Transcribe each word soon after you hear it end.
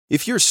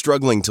If you're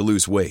struggling to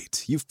lose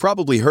weight, you've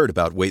probably heard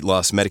about weight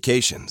loss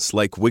medications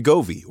like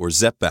Wegovy or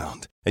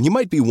Zepbound, and you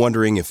might be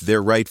wondering if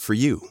they're right for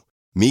you.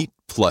 Meet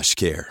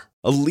PlushCare,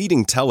 a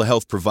leading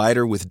telehealth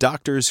provider with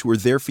doctors who are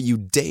there for you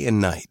day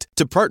and night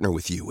to partner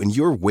with you in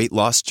your weight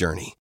loss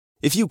journey.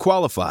 If you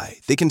qualify,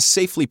 they can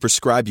safely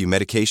prescribe you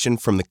medication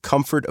from the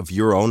comfort of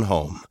your own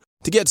home.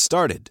 To get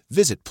started,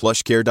 visit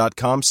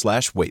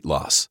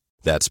plushcare.com/weightloss.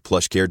 That's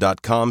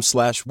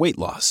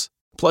plushcare.com/weightloss.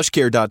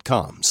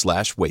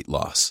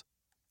 plushcare.com/weightloss.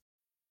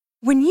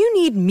 When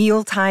you need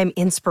mealtime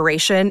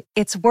inspiration,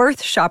 it's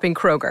worth shopping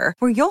Kroger,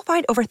 where you'll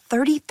find over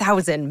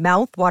 30,000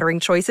 mouth-watering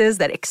choices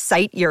that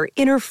excite your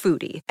inner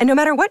foodie. And no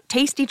matter what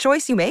tasty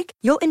choice you make,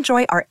 you'll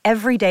enjoy our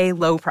everyday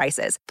low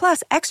prices,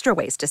 plus extra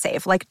ways to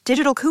save, like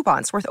digital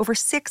coupons worth over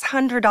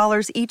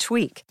 $600 each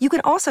week. You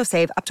can also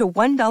save up to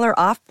 $1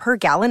 off per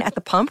gallon at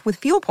the pump with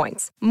fuel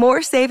points.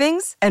 More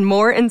savings and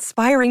more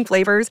inspiring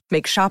flavors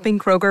make shopping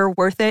Kroger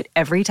worth it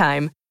every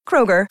time.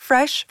 Kroger,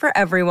 fresh for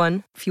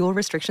everyone. Fuel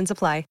restrictions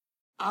apply.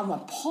 I'm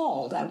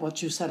appalled at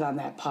what you said on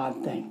that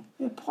pod thing.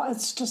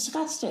 It's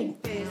disgusting.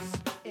 This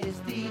is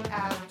the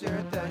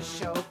After the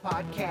Show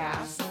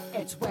podcast.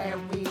 It's where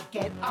we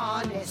get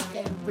honest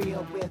and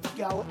real with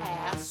yo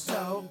ass.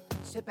 So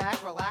sit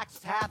back,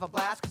 relax, have a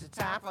blast, because it's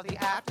time for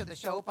the After the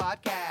Show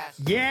podcast.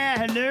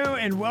 Yeah, hello,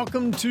 and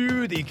welcome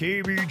to the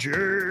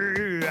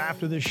KVJ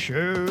After the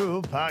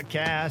Show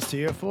podcast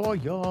here for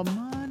your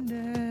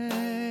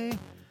Monday.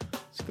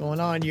 What's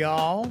going on,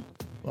 y'all?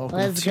 Welcome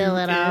What's to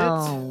going it.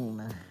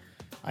 on?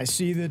 I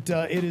see that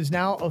it is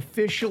now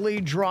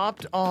officially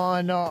dropped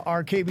on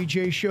our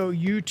KVJ Show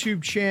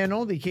YouTube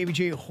channel. The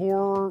KVJ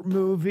Horror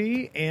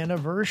Movie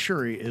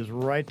Anniversary is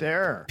right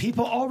there.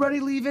 People already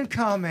leaving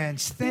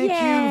comments. Thank Yay.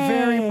 you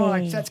very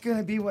much. That's going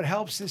to be what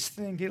helps this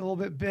thing get a little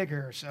bit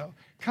bigger. So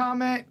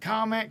comment.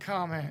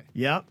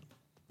 Yep.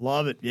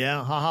 Love it.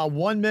 Yeah. Haha.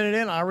 1 minute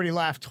in, I already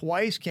laughed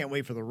twice. Can't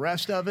wait for the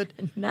rest of it.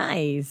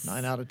 Nice.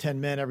 9 out of 10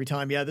 men every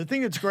time. Yeah, the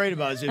thing that's great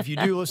about it is if you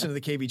do listen to the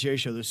KVJ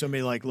show, there's so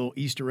many like little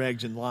Easter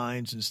eggs and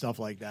lines and stuff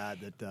like that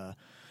that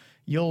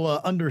you'll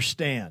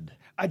understand.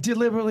 I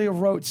deliberately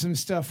wrote some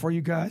stuff for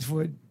you guys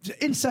would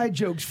inside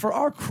jokes for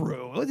our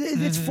crew.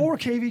 It's for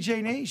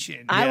KVJ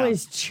Nation. I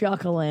was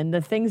chuckling.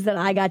 The things that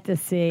I got to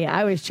see,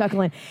 I was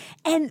chuckling.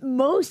 And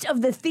most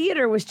of the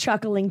theater was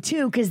chuckling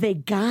too because they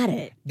got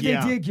it. They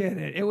did get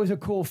it. It was a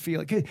cool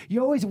feeling. 'Cause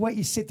you always wait,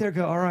 you sit there and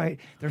go, all right,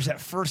 there's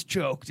that first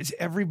joke. Does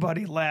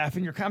everybody laugh?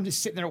 And you're kind of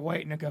just sitting there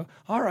waiting to go,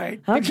 all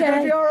right. It's going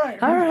to be all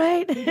right. All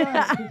right.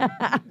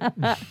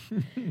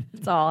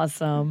 It's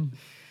awesome.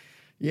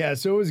 Yeah,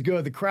 so it was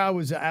good. The crowd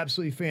was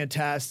absolutely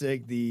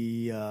fantastic.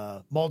 The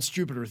Maltz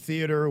Jupiter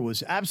Theater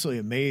was absolutely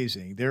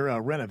amazing.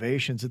 Their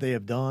renovations that they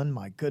have done,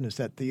 my goodness,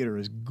 that theater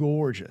is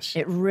gorgeous.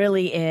 It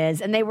really is.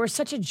 And they were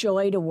such a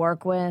joy to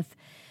work with.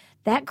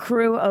 That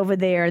crew over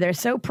there, they're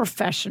so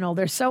professional.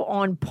 They're so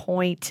on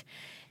point.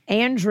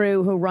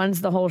 Andrew, who runs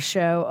the whole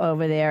show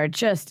over there,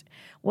 just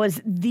was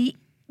the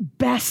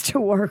best to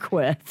work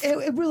with.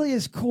 It really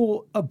is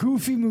cool. A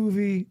goofy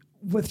movie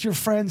with your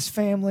friends,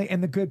 family,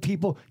 and the good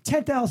people.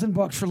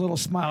 $10,000 for Little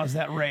Smiles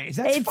that raise.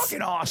 That's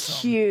fucking awesome.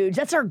 Huge.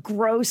 That's our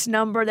gross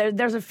number.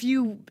 There's a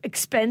few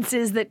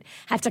expenses that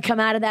have to come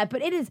out of that,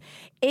 but it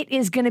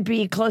is going to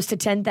be close to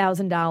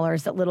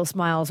 $10,000 that Little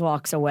Smiles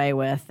walks away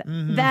with.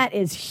 Mm-hmm. That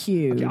is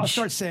huge. Okay, I'll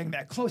start saying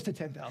that. Close to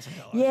 $10,000.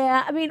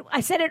 Yeah, I mean,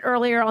 I said it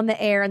earlier on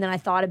the air, and then I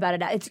thought about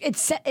it.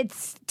 It's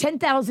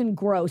 10,000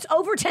 gross,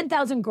 over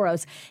 10,000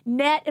 gross.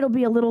 Net, it'll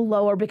be a little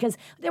lower because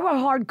there were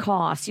hard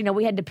costs. You know,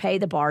 we had to pay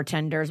the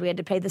bartenders, we had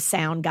to pay the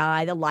sound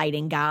guy, the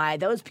lighting guy.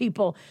 Those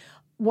people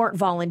weren't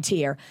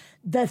volunteer.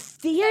 The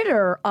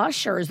theater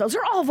ushers, those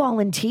are all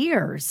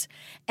volunteers.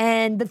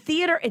 And the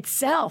theater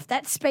itself,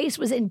 that space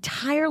was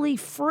entirely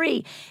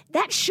free.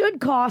 That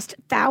should cost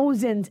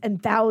thousands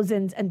and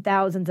thousands and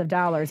thousands of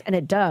dollars, and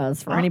it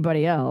does for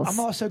anybody else. I'm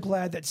also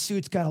glad that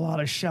Suits got a lot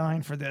of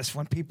shine for this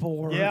when people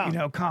were,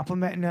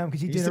 complimenting him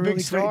because he did a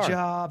really great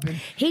job. And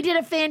he did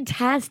a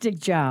fantastic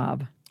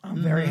job.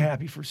 I'm very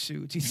happy for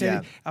Suits. He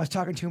said, I was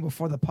talking to him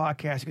before the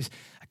podcast. He goes,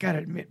 I got to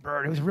admit,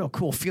 Bird, it was a real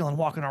cool feeling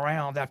walking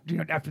around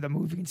after the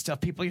movie and stuff.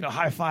 People,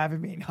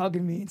 high-fiving me and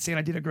hugging me and saying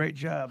I did a great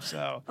job.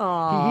 So he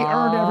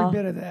earned every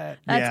bit of that.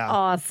 That's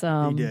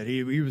awesome. He did.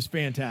 He was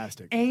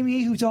fantastic.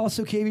 Amy, who's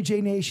also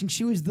KVJ Nation,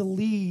 she was the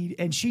lead,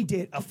 and she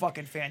did a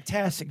fucking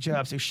fantastic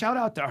job. So shout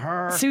out to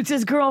her.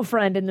 Suits'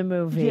 girlfriend in the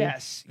movie.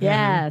 Yes.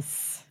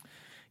 Yes.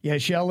 Yeah,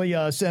 Shelly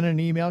sent an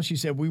email. She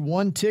said, we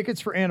won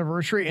tickets for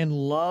anniversary and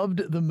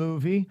loved the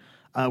movie.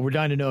 We're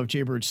dying to know if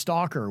Jaybird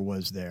Stalker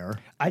was there.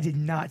 I did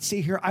not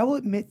see her. I will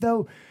admit,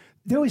 though,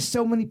 there was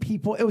so many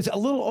people. It was a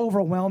little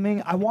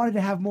overwhelming. I wanted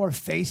to have more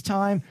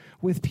FaceTime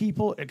with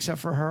people, except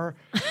for her.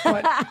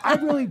 But I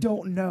really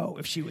don't know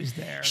if she was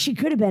there. She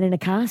could have been in a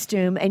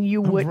costume, and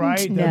you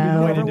wouldn't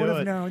know. Never would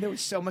have known. There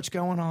was so much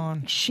going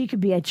on. She could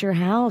be at your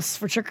house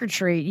for trick or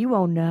treat. You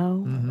won't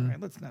know. All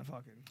right, let's not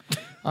fucking.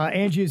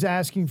 Angie is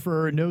asking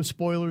for no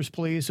spoilers,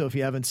 please. So if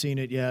you haven't seen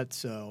it yet,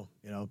 so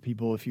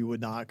people, if you would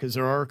not, because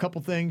there are a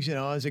couple things,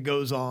 as it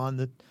goes on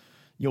that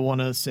you'll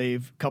want to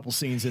save a couple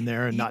scenes in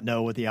there and not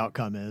know what the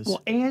outcome is.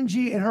 Well,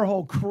 Angie and her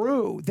whole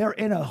crew, they're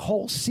in a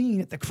whole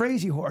scene at the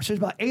Crazy Horse. There's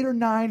about 8 or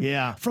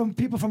 9 from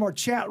people from our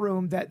chat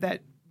room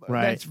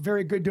that's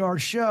very good to our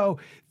show.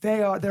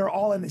 They're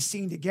all in the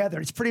scene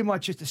together. It's pretty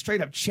much just a straight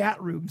up chat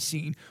room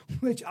scene,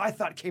 which I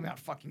thought came out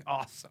fucking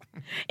awesome.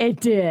 It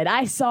did.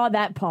 I saw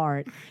that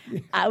part.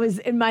 I was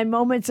in my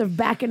moments of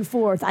back and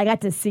forth. I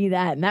got to see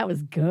that, and that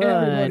was good.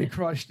 Everybody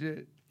crushed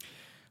it.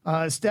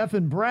 Steph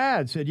and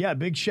Brad said,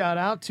 big shout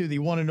out to the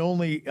one and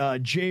only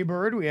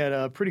Jaybird. We had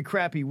a pretty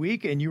crappy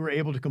week, and you were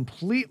able to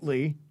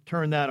completely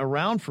turn that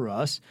around for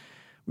us.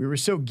 We were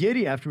so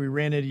giddy after we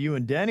ran into you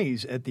and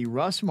Denny's at the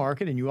Russ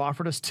Market, and you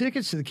offered us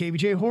tickets to the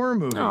KVJ horror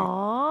movie.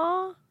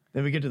 Aww.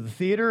 Then we get to the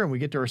theater, and we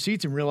get to our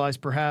seats and realize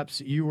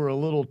perhaps you were a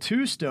little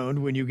too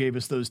stoned when you gave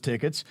us those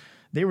tickets.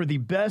 They were the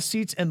best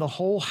seats in the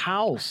whole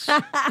house.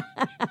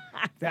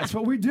 That's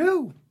what we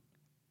do.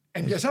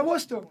 And yes, I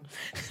was stoned.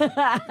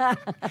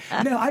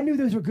 No, I knew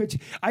those were good.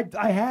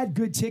 I had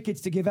good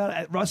tickets to give out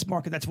at Russ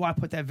Market. That's why I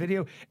put that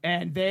video.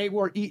 And they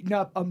were eaten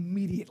up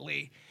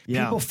immediately.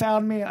 Yeah. People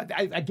found me.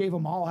 I gave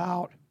them all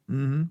out.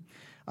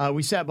 Mm-hmm.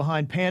 We sat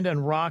behind Panda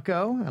and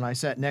Rocco, and I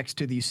sat next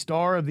to the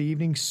star of the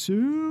evening,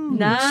 Sue.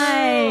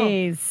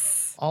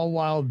 Nice. All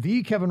while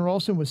the Kevin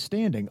Ralston was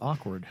standing.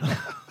 Awkward.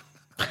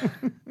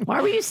 Why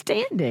were you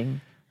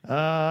standing?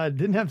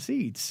 Didn't have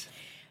seats.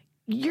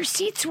 Your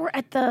seats were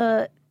at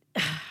the...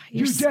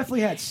 You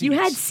definitely had seats. You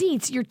had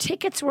seats. Your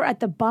tickets were at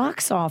the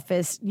box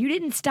office. You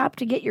didn't stop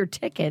to get your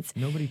tickets.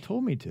 Nobody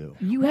told me to.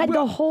 You had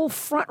the whole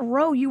front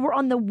row. You were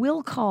on the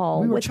will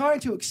call. We were trying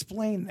to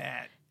explain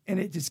that, and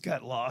it just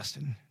got lost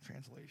in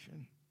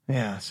translation.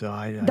 Yeah, so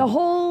the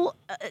whole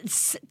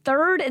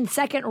third and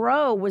second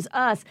row was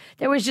us.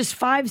 There was just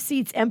 5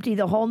 seats empty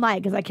the whole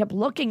night because I kept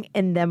looking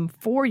in them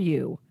for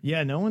you.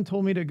 Yeah, no one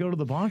told me to go to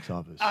the box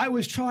office. I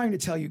was trying to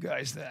tell you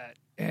guys that,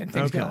 and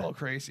things got a little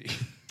crazy.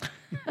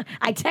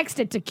 I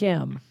texted to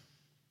Kim.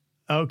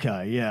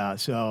 Okay, yeah.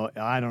 So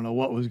I don't know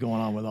what was going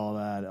on with all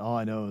that. All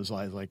I know is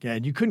I was like,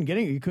 and you couldn't get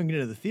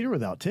into the theater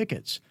without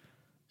tickets.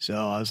 So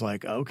I was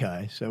like,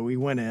 okay. So we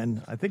went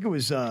in. I think it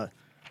was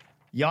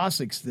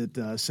Yasix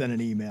that sent an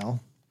email.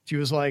 She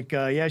was like,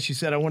 she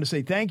said, I want to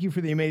say thank you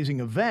for the amazing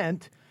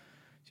event.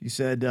 She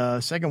said,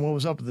 second, what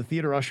was up with the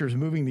theater ushers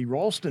moving the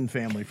Ralston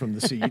family from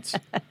the seats?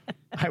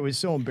 I was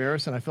so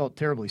embarrassed, and I felt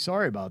terribly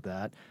sorry about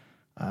that.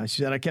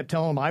 She said, I kept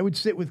telling him I would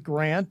sit with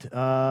Grant,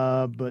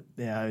 but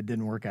it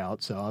didn't work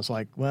out. So I was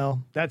like,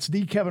 well, that's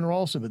the Kevin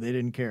Ralston, but they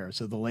didn't care.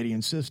 So the lady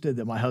insisted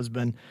that my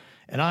husband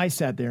and I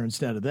sat there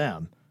instead of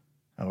them.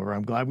 However,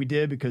 I'm glad we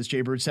did because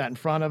Jaybird sat in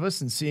front of us,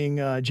 and seeing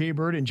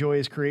Jaybird enjoy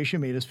his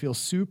creation made us feel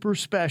super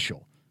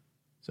special.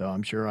 So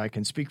I'm sure I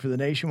can speak for the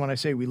nation when I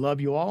say we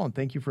love you all and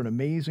thank you for an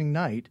amazing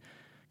night.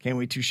 Can't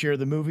wait to share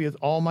the movie with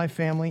all my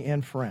family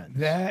and friends.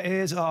 That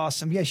is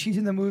awesome. Yeah, she's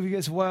in the movie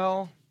as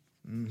well.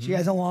 Mm-hmm. She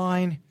has a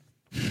line.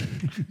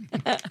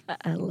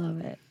 I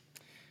love it.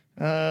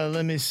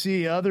 Let me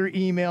see other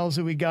emails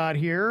that we got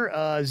here.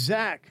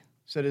 Zach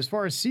said, as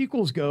far as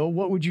sequels go,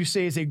 what would you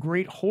say is a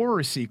great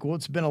horror sequel?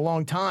 It's been a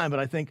long time, but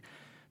I think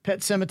Pet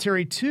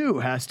Sematary 2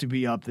 has to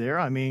be up there.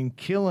 I mean,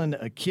 killing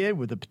a kid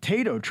with a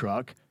potato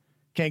truck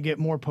can't get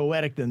more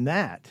poetic than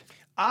that.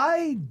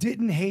 I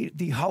didn't hate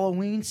the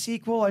Halloween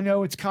sequel. I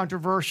know it's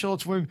controversial.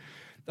 It's when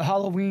the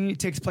Halloween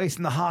takes place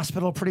in the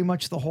hospital pretty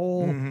much the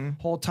whole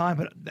time,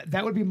 but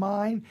that would be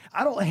mine.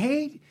 I don't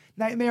hate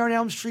Nightmare on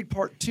Elm Street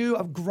Part 2.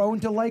 I've grown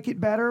to like it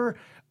better.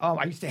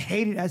 I used to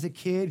hate it as a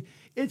kid.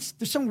 There's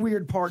some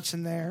weird parts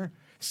in there.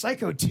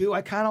 Psycho 2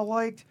 I kind of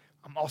liked.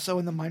 I'm also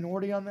in the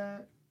minority on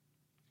that.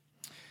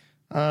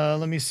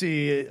 Let me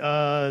see.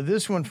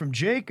 This one from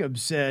Jacob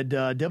said,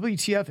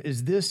 WTF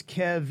is this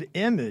Kev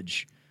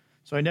image?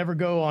 So I never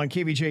go on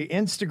KVJ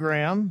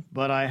Instagram,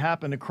 but I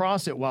happened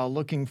across it while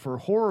looking for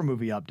horror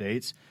movie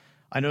updates.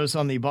 I noticed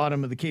on the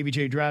bottom of the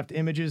KVJ draft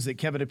images that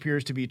Kevin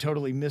appears to be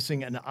totally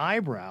missing an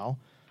eyebrow.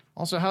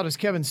 Also, how does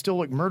Kevin still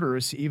look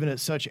murderous even at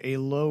such a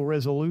low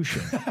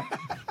resolution?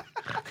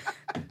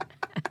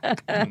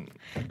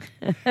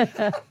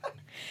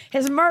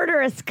 His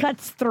murderous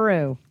cuts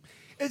through.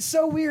 It's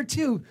so weird,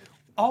 too.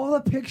 All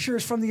the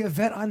pictures from the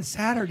event on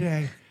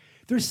Saturday,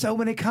 there's so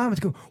many comments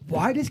go,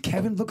 why does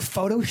Kevin look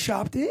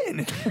photoshopped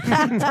in?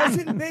 It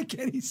doesn't make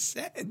any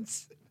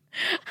sense.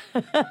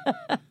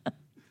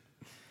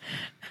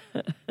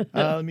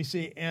 Let me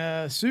see.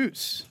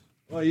 Suits.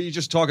 Well, you're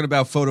just talking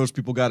about photos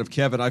people got of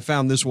Kevin. I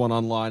found this one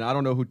online. I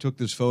don't know who took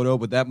this photo,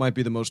 but that might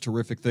be the most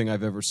horrific thing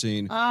I've ever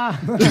seen. Is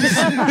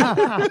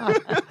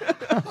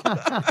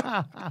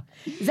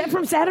that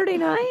from Saturday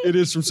night? It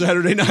is from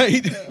Saturday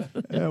night.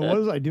 Yeah, what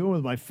was I doing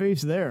with my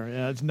face there?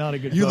 Yeah, it's not a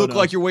good You photo. look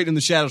like you're waiting in the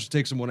shadows to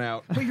take someone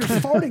out. But you're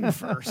farting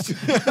first.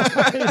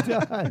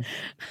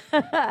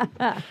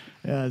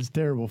 Yeah, it's a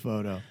terrible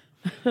photo.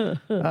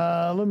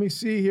 Let me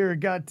see here.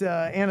 Got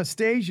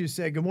Anastasia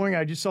said, good morning.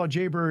 I just saw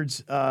Jay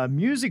Bird's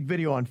music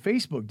video on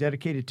Facebook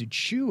dedicated to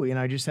Chewy, and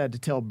I just had to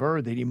tell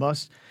Bird that he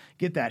must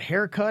get that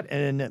haircut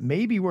and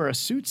maybe wear a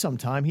suit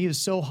sometime. He is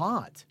so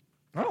hot.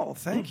 Oh,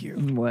 thank you.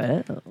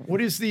 Well,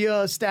 What is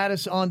the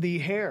status on the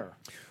hair?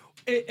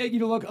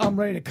 Look, I'm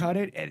ready to cut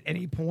it at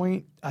any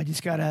point. I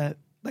just gotta,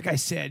 like I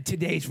said,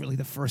 today's really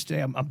the first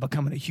day I'm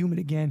becoming a human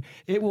again.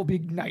 It will be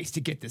nice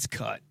to get this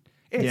cut.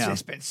 It's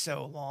just been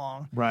so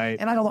long, Right.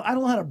 And I don't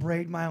know how to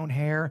braid my own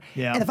hair.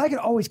 Yeah. And if I could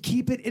always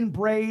keep it in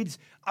braids,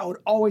 I would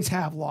always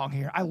have long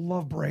hair. I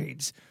love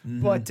braids,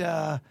 but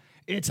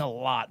it's a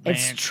lot, man.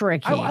 It's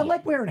tricky. I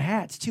like wearing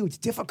hats too. It's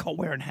difficult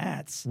wearing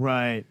hats.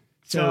 Right.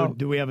 So, So-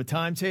 do we have a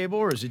timetable,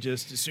 or is it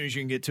just as soon as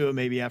you can get to it,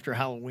 maybe after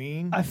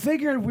Halloween? I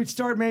figured we'd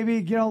start maybe,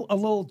 a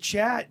little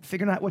chat,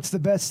 figuring out what's the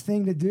best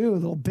thing to do, a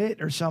little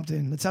bit or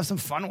something. Let's have some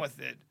fun with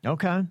it.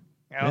 Okay.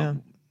 You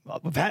know?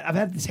 I've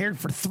had this hair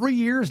for 3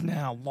 years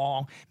now,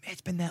 long. Man,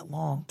 it's been that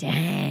long.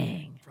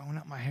 dang. Growing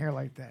out my hair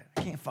like that.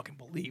 I can't fucking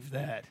believe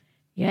that.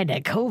 You had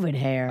that COVID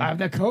hair. I have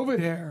that COVID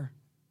hair.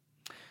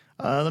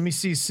 Let me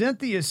see.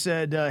 Cynthia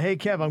said, hey,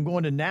 Kev, I'm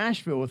going to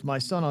Nashville with my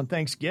son on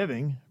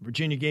Thanksgiving.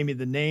 Virginia gave me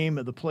the name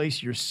of the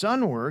place your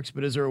son works,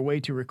 but is there a way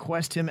to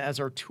request him as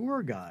our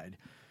tour guide?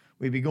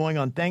 We'd be going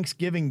on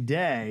Thanksgiving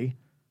Day,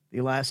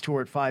 the last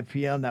tour at 5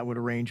 p.m. That would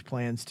arrange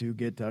plans to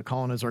get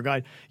Colin as our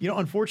guide.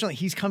 Unfortunately,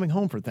 he's coming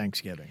home for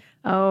Thanksgiving.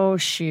 Oh,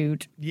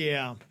 shoot.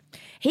 Yeah.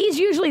 He's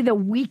usually the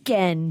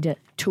weekend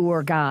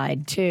tour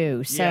guide,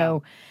 too.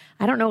 So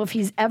I don't know if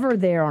he's ever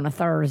there on a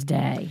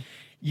Thursday.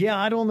 Yeah,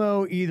 I don't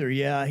know either.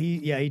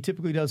 He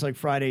typically does like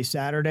Friday,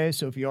 Saturday.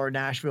 So if you are in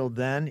Nashville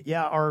then,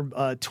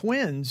 our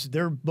twins,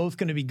 they're both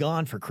going to be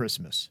gone for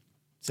Christmas.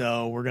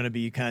 So we're going to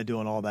be kind of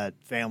doing all that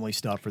family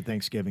stuff for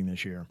Thanksgiving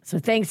this year. So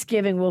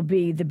Thanksgiving will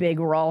be the big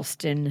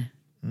Ralston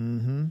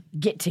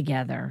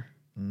get-together.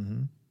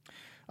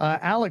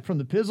 Alec from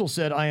the Pizzle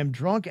said, I am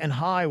drunk and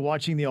high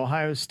watching the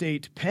Ohio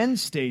State-Penn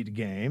State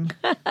game.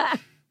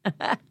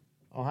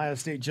 Ohio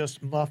State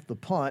just muffed the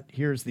punt.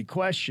 Here's the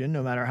question,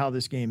 no matter how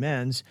this game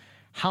ends.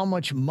 How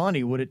much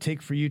money would it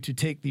take for you to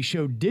take the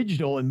show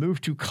digital and move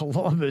to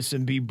Columbus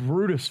and be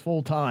Brutus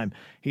full time?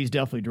 He's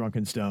definitely drunk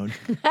and stoned.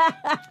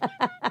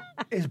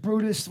 Is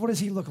Brutus, what does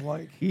he look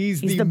like? He's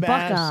the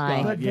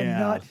mascot. Buckeye. The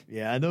nut.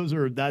 Yeah,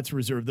 that's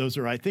reserved. Those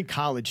are, I think,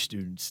 college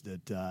students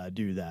that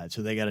do that.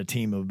 So they got a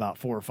team of about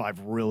 4 or 5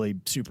 really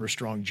super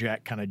strong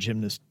jet kind of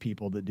gymnast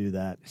people that do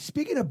that.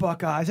 Speaking of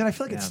Buckeyes, and I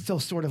feel like it's still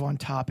sort of on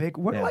topic,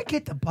 where do I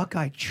get the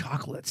Buckeye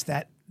chocolates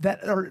that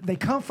they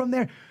come from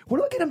there? Where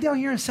do I get them down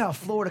here in South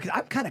Florida? Because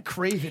I'm kind of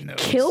craving those.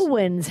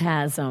 Kilwins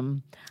has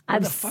them.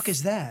 What the fuck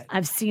is that?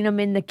 I've seen them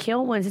in the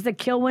Kilwins. It's the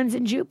Kilwins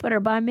in Jupiter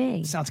by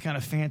me. Sounds kind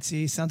of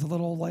fancy. Sounds a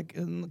little like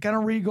kind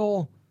of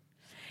regal.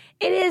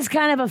 It is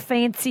kind of a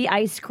fancy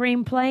ice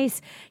cream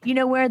place. You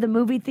know where the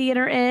movie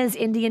theater is?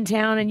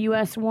 Indiantown and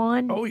US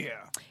 1? Oh,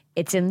 yeah.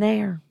 It's in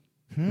there.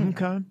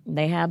 Okay.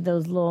 They have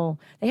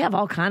they have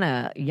all kind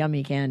of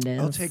yummy candies.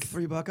 I'll take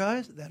 3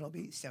 Buckeyes. That'll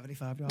be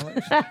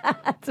 $75.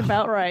 That's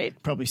about right.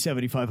 Probably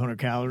 7,500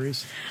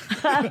 calories.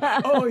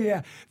 Oh,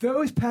 yeah.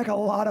 Those pack a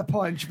lot of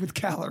punch with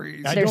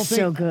calories. They're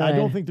so good. I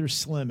don't think they're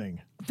slimming.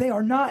 They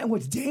are not. And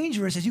what's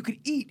dangerous is you could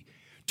eat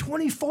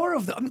 24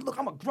 of them. I mean, look,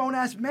 I'm a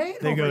grown-ass man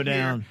They over go here.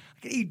 down.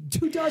 I could eat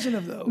 2 dozen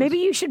of those. Maybe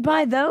you should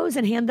buy those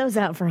and hand those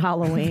out for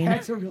Halloween.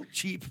 That's a real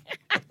cheap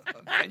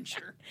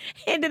venture.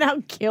 Handing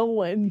out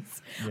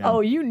Kilwins. Yeah.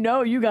 Oh,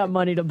 you got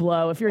money to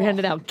blow if you're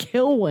handing out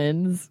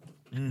Kilwins.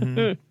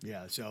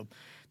 Yeah, so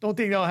don't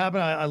think that'll happen.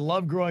 I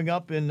love growing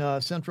up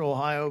in Central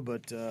Ohio,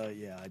 but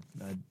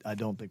I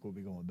don't think we'll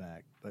be going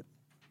back. But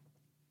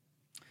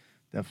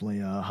definitely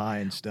high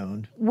and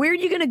stoned. Where are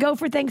you going to go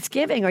for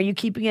Thanksgiving? Are you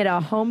keeping it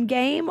a home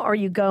game or are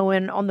you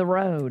going on the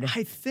road?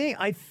 I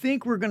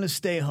think we're going to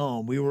stay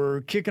home. We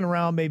were kicking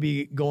around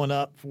maybe going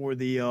up for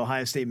the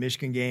Ohio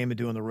State-Michigan game and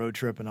doing the road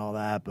trip and all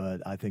that,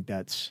 but I think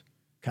that's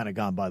kind of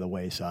gone by the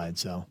wayside.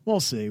 So we'll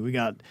see. We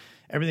got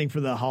everything for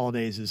the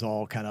holidays is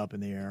all kind of up in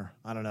the air.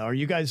 I don't know. Are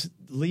you guys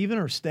leaving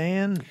or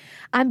staying?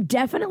 I'm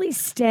definitely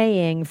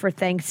staying for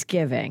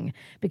Thanksgiving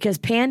because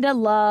Panda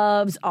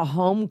loves a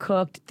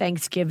home-cooked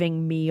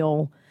Thanksgiving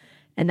meal,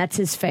 and that's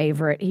his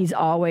favorite. He's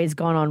always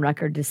gone on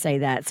record to say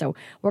that. So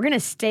we're going to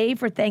stay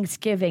for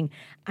Thanksgiving.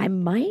 I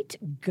might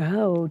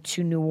go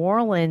to New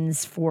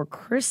Orleans for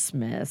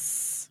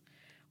Christmas,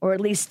 or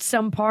at least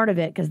some part of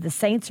it, because the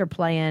Saints are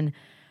playing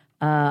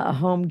a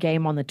home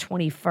game on the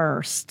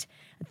 21st,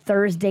 a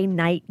Thursday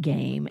night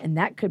game, and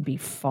that could be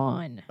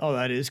fun. Oh,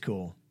 that is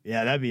cool.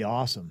 Yeah, that'd be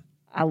awesome.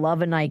 I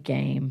love a night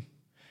game.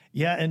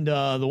 Yeah, and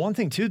the one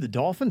thing, too, the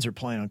Dolphins are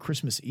playing on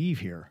Christmas Eve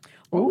here.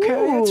 Okay,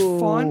 that's Ooh,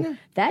 fun.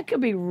 That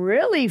could be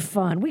really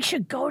fun. We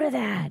should go to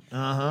that.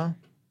 Uh-huh.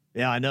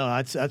 Yeah, I know.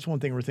 That's one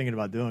thing we're thinking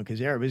about doing because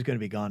everybody's going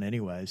to be gone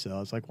anyway. So I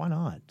was like, why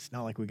not? It's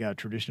not like we got a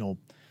traditional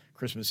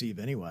Christmas Eve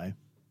anyway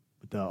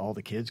with all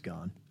the kids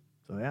gone.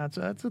 So, yeah,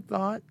 that's a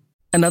thought.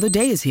 Another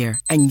day is here,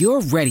 and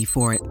you're ready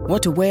for it.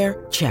 What to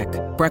wear? Check.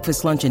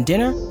 Breakfast, lunch, and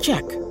dinner?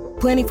 Check.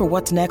 Planning for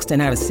what's next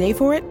and how to save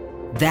for it?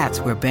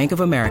 That's where Bank of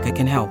America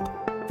can help.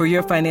 For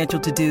your financial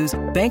to-dos,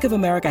 Bank of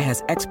America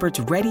has experts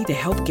ready to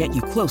help get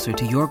you closer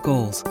to your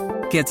goals.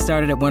 Get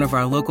started at one of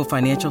our local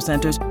financial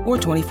centers or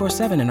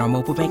 24/7 in our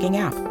mobile banking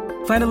app.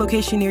 Find a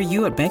location near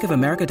you at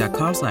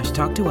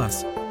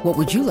bankofamerica.com/talktous. What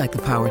would you like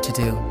the power to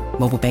do?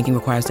 Mobile banking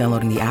requires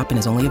downloading the app and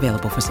is only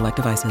available for select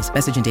devices.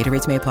 Message and data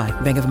rates may apply.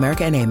 Bank of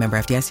America N.A., member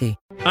FDIC.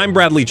 I'm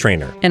Bradley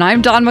Trainer. And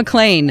I'm Don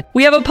McClain.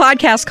 We have a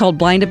podcast called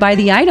Blinded by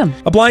the Item.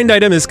 A blind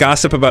item is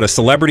gossip about a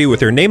celebrity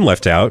with their name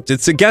left out.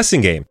 It's a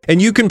guessing game,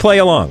 and you can play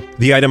along.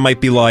 The item might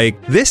be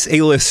like, this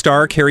A-list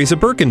star carries a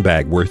Birkin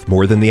bag worth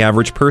more than the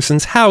average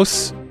person's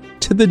house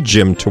to the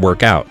gym to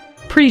work out.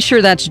 Pretty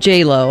sure that's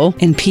J-Lo.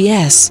 And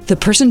P.S. the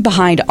person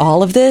behind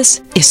all of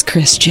this is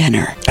Kris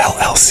Jenner,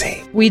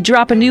 LLC. We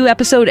drop a new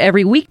episode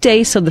every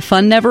weekday so the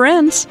fun never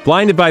ends.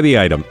 Blinded by the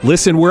Item.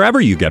 Listen wherever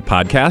you get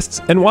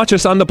podcasts and watch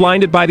us on the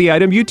Blinded by the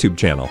Item YouTube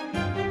channel.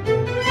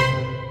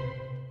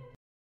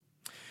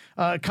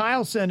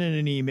 Kyle sent in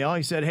an email.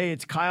 He said, hey,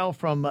 it's Kyle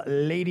from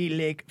Lady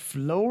Lake,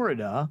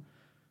 Florida.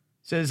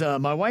 Says,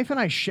 my wife and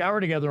I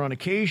shower together on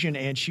occasion,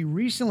 and she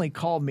recently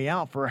called me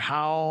out for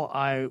how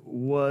I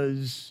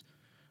was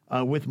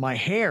with my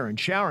hair and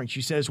showering.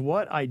 She says,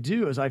 what I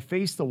do is I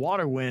face the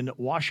water when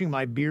washing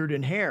my beard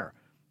and hair.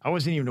 I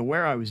wasn't even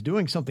aware I was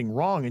doing something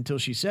wrong until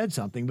she said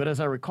something. But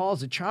as I recall,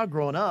 as a child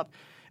growing up,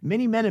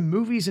 many men in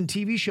movies and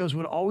TV shows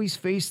would always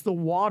face the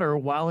water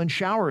while in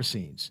shower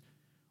scenes.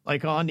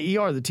 Like on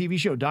ER, the TV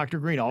show, Dr.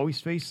 Green always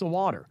faced the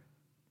water.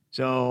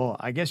 So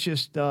I guess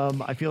just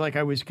I feel like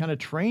I was kind of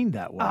trained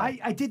that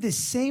way. I did the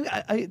same.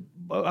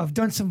 I've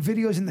done some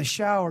videos in the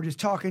shower just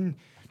talking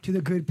to the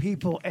good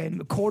people,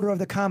 and a quarter of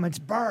the comments,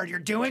 Bird, you're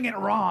doing it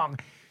wrong.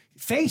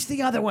 Face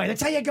the other way.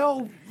 That's how you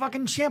go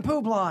fucking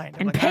shampoo blind.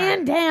 And like,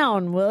 pan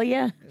down, will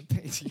you?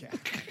 Yeah.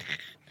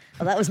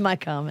 Well, that was my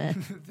comment.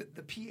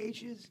 the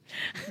pHs?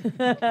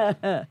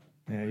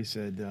 Yeah, he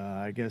said,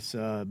 I guess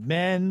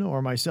men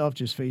or myself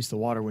just face the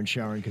water when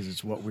showering because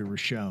it's what we were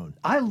shown.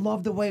 I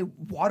love the way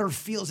water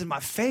feels in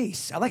my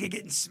face. I like it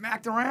getting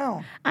smacked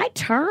around. I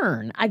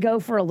turn. I go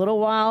for a little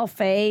while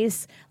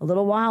face, a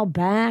little while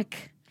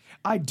back.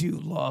 I do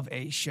love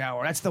a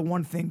shower. That's the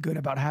one thing good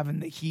about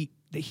having the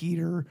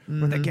heater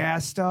or the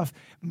gas stuff.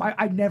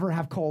 I never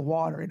have cold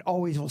water. It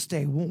always will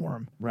stay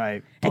warm.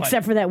 Right.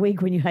 Except for that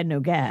week when you had no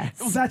gas.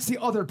 Well, that's the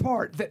other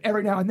part, that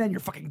every now and then your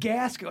fucking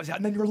gas goes out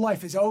and then your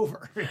life is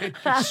over.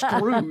 You're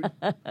screwed.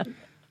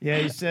 Yeah,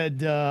 he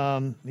said,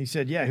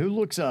 yeah, who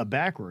looks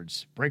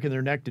backwards, breaking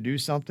their neck to do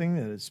something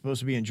that is supposed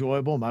to be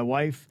enjoyable? My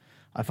wife,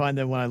 I find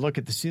that when I look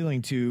at the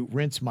ceiling to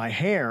rinse my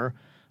hair,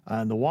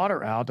 and the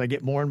water out, I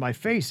get more in my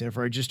face. And if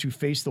I just to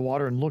face the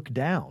water and look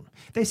down.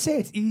 They say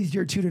it's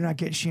easier, too, to not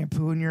get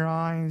shampoo in your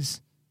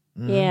eyes.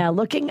 Yeah,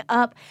 looking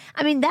up.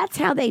 I mean, that's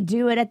how they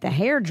do it at the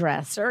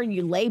hairdresser.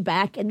 You lay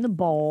back in the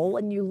bowl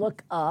and you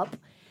look up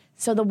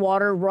so the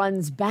water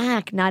runs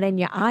back, not in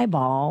your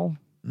eyeball.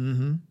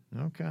 Mm-hmm.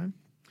 Okay.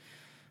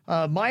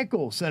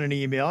 Michael sent an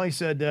email. He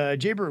said,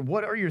 Jaybird,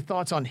 what are your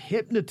thoughts on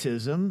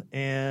hypnotism?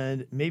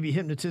 And maybe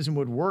hypnotism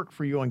would work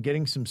for you on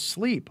getting some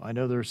sleep. I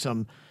know there's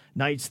some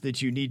nights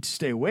that you need to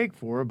stay awake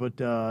for, but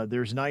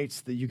there's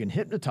nights that you can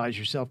hypnotize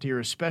yourself to hear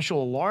a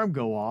special alarm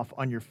go off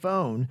on your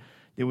phone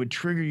that would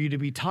trigger you to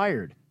be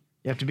tired.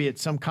 You have to be at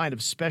some kind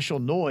of special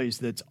noise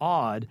that's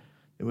odd.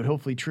 It would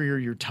hopefully trigger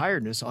your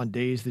tiredness on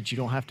days that you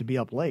don't have to be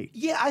up late.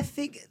 Yeah, I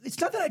think it's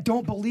not that I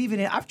don't believe in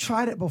it. I've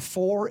tried it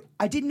before.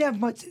 I didn't have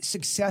much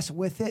success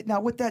with it.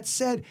 Now, with that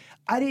said,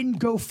 I didn't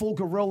go full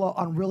gorilla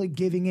on really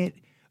giving it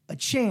a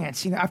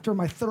chance. You know, after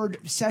my third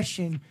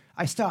session,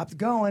 I stopped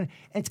going.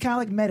 And it's kind of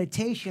like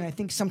meditation. I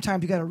think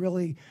sometimes you got to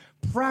really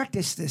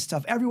practice this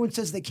stuff. Everyone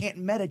says they can't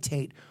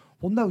meditate.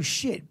 Well, no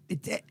shit.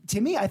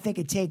 To me, I think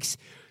it takes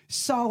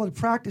solid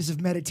practice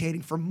of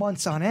meditating for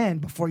months on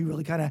end before you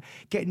really kind of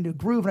get into a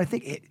groove. And I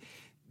think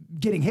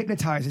getting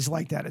hypnotized is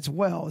like that as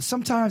well.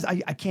 Sometimes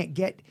I can't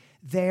get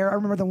there. I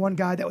remember the one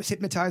guy that was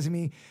hypnotizing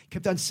me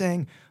kept on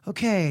saying,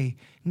 okay,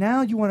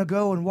 now you want to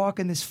go and walk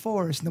in this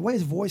forest. And the way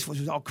his voice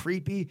was all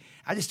creepy.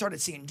 I just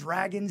started seeing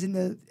dragons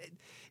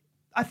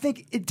I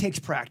think it takes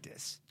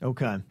practice.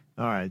 Okay.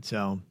 All right.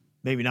 So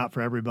maybe not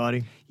for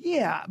everybody.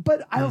 Yeah,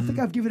 but I don't think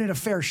I've given it a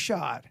fair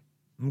shot.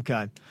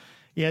 Okay.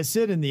 Yeah,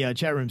 Sid in the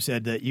chat room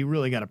said that you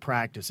really got to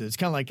practice it. It's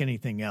kind of like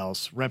anything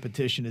else.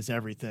 Repetition is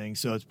everything,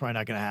 so it's probably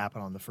not going to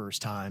happen on the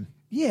first time.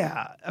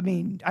 Yeah. I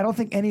mean, I don't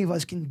think any of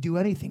us can do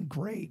anything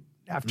great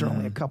after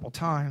only a couple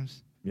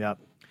times. Yep.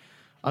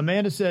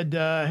 Amanda said,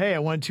 hey, I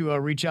wanted to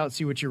reach out and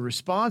see what your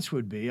response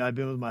would be. I've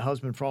been with my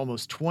husband for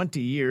almost 20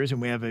 years, and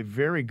we have a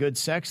very good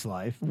sex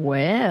life.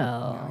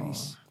 Well.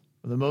 Nice.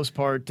 For the most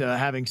part,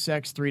 having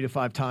sex 3 to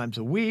 5 times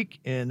a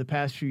week. In the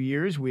past few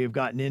years, we have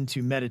gotten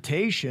into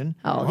meditation.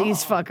 Oh,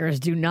 these fuckers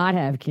do not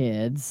have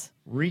kids.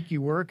 Reiki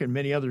work and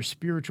many other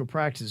spiritual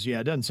practices.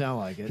 Yeah, it doesn't sound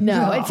like it.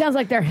 No, it sounds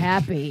like they're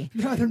happy.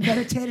 No, they're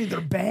meditating,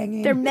 they're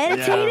banging. They're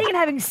meditating and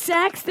having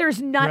sex.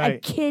 There's not a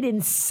kid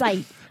in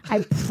sight.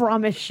 I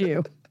promise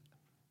you.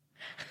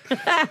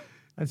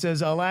 It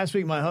says, last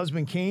week my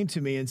husband came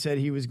to me and said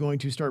he was going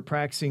to start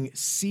practicing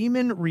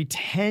semen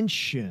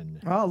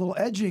retention. Oh, a little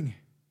edging.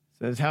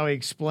 Says how he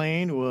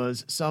explained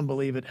was some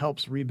believe it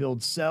helps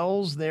rebuild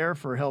cells there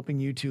for helping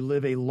you to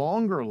live a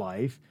longer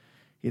life.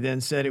 He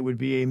then said it would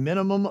be a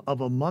minimum of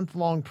a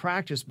month-long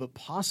practice, but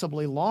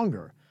possibly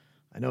longer.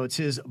 I know it's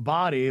his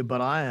body,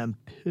 but I am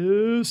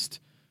pissed.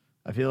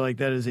 I feel like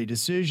that is a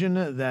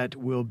decision that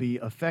will be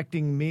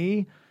affecting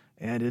me,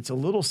 and it's a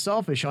little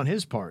selfish on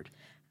his part.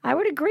 I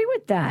would agree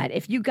with that.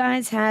 If you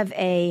guys have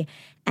a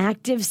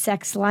active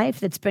sex life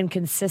that's been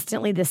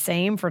consistently the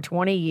same for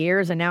 20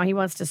 years and now he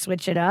wants to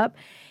switch it up,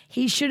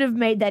 he should have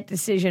made that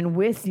decision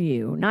with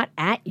you, not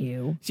at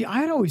you. See, I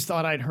had always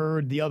thought I'd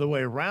heard the other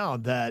way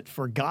around, that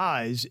for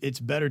guys, it's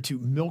better to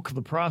milk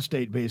the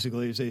prostate,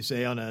 basically, as they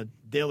say, on a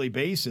daily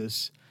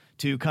basis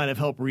to kind of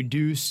help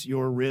reduce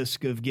your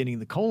risk of getting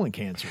the colon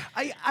cancer.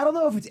 I don't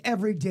know if it's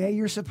every day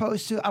you're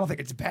supposed to. I don't think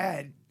it's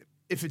bad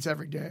if it's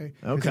every day.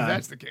 Okay. If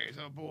that's the case,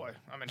 oh boy,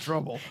 I'm in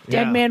trouble.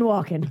 Dead man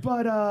walking.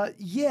 But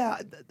yeah,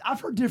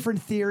 I've heard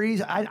different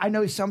theories. I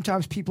know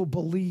sometimes people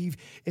believe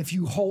if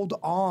you hold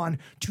on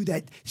to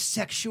that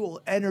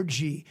sexual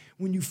energy,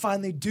 when you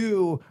finally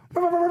do,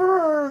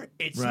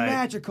 it's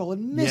magical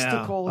and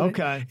mystical. Yeah. And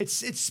okay.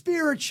 It's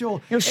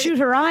spiritual. You'll shoot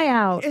her eye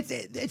out.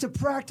 It's a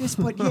practice,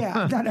 but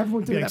yeah, not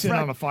everyone's doing that. Sitting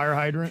on a fire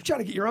hydrant. Trying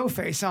to get your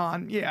O-face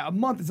on. Yeah, a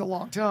month is a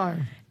long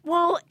time.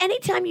 Well,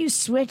 anytime you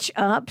switch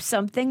up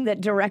something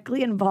that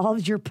directly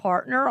involves your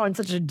partner on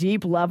such a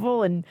deep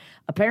level, and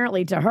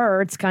apparently to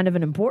her it's kind of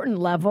an important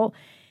level,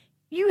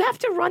 you have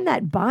to run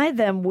that by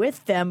them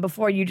with them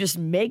before you just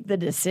make the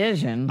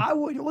decision.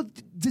 Well,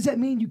 does that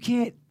mean you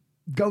can't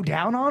go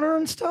down on her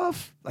and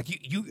stuff?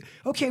 Like you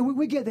okay,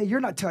 we get that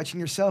you're not touching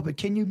yourself, but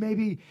can you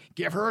maybe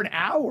give her an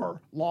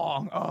hour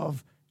long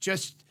of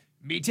just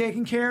me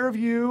taking care of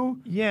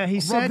you? Yeah, he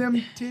rub said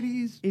them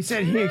titties. He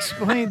said he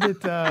explained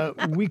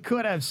that we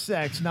could have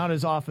sex, not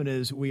as often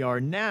as we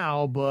are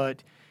now,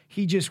 but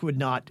he just would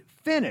not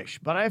finish.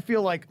 But I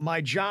feel like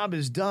my job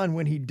is done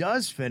when he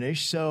does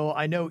finish, so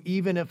I know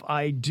even if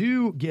I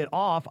do get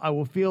off, I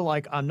will feel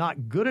like I'm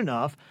not good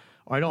enough,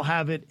 or I don't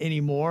have it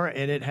anymore,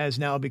 and it has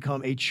now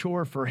become a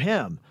chore for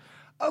him.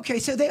 Okay,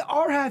 so they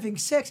are having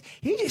sex.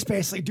 He just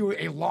basically doing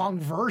a long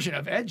version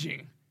of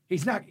edging.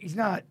 He's not.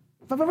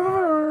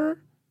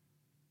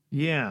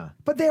 Yeah.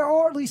 But they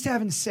are at least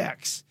having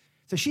sex.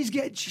 So she's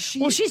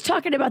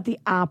talking about the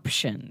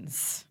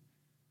options.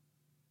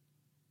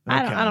 Okay.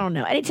 I don't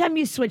know. Anytime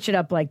you switch it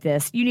up like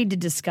this, you need to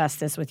discuss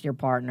this with your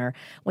partner.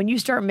 When you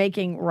start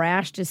making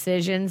rash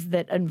decisions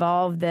that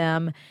involve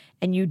them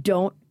and you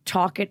don't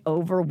talk it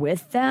over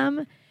with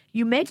them,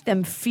 you make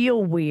them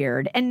feel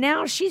weird. And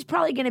now she's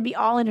probably going to be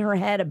all in her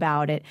head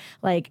about it.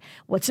 Like,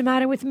 what's the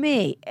matter with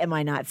me? Am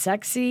I not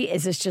sexy?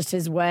 Is this just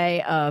his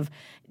way of,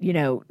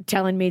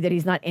 telling me that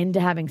he's not into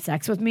having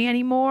sex with me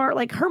anymore?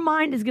 Like, her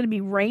mind is going to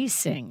be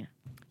racing.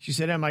 She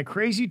said, am I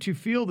crazy to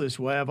feel this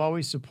way? I've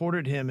always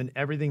supported him in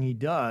everything he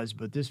does,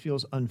 but this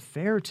feels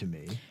unfair to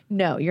me.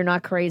 No, you're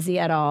not crazy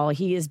at all.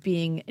 He is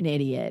being an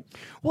idiot.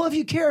 Well, if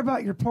you care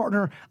about your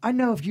partner, I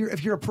know if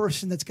you're a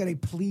person that's got a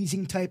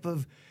pleasing type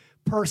of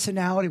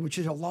personality, which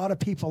is a lot of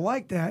people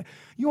like that,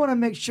 you want to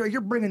make sure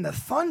you're bringing the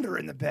thunder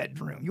in the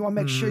bedroom. You want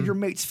to make sure your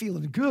mate's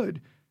feeling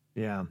good.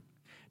 Yeah.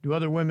 Do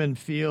other women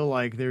feel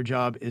like their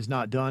job is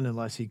not done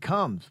unless he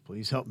comes?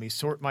 Please help me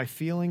sort my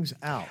feelings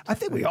out. I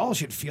think we all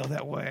should feel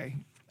that way.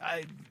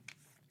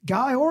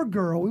 Guy or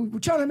girl, we're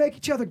trying to make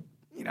each other,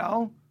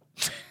 yeah,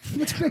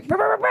 that's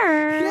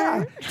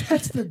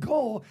the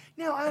goal.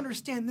 Now, I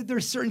understand that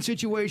there's certain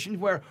situations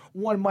where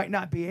one might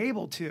not be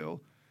able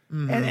to.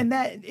 Mm-hmm.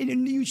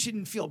 And you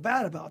shouldn't feel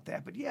bad about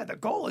that. But yeah, the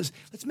goal is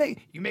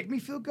you make me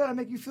feel good, I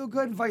make you feel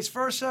good, and vice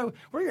versa.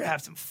 We're gonna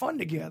have some fun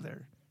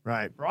together.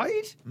 Right.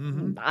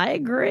 Mm-hmm. I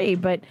agree,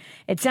 but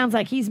it sounds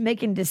like he's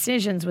making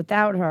decisions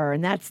without her,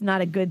 and that's not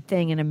a good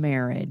thing in a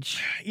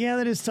marriage. Yeah,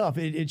 that is tough.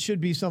 It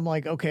should be something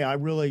like, okay, I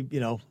really,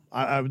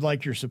 I would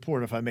like your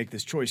support if I make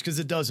this choice, because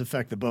it does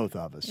affect the both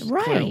of us,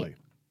 right? Clearly.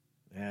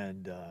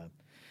 And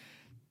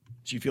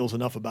she feels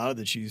enough about it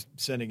that she's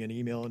sending an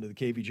email into the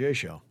KVJ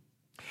show.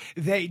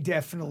 They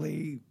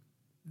definitely,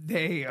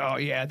 they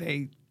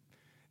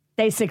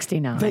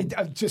 69.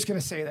 I'm just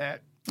going to say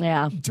that.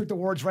 Yeah. You took the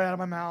words right out of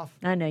my mouth.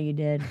 I know you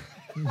did.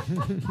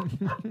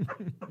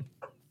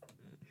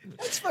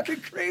 That's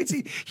fucking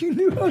crazy. You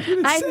knew what I was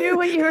going to say. I knew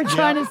what you were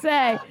trying to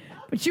say,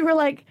 but you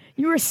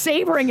were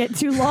savoring it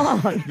too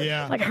long.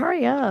 Yeah. Like,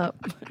 hurry up.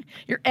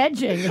 You're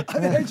edging.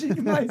 I'm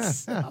edging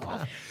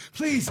myself.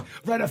 Please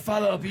write a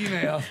follow-up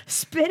email.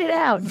 Spit it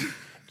out.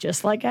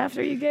 Just like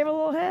after you gave a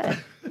little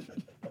head.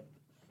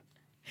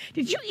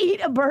 Did you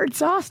eat a bird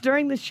sauce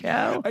during the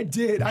show? I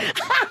did. I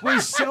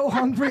was so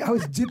hungry. I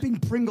was dipping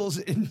Pringles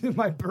into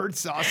my bird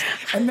sauce,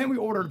 and then we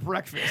ordered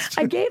breakfast.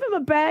 I gave him a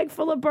bag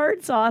full of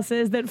bird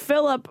sauces that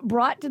Philip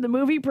brought to the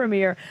movie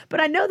premiere,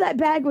 but I know that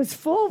bag was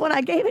full when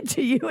I gave it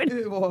to you. And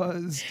it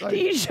was. Did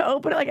you just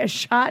open it like a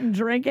shot and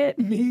drink it?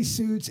 Me,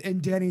 Suits,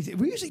 and Denny's.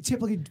 We usually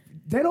typically,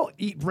 they don't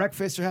eat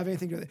breakfast or have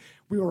anything to do with it.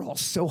 We were all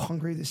so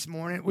hungry this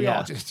morning. We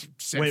all just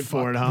went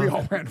for it, huh? We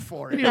all went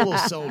for it. We need a little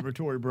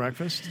celebratory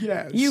breakfast.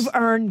 Yes. You've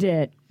earned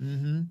it.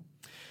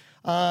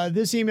 Mm-hmm.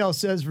 This email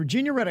says,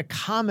 Virginia read a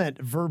comment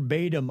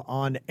verbatim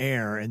on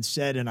air and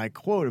said, and I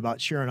quote,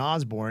 about Sharon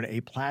Osbourne, a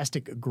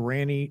plastic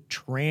granny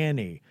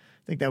tranny.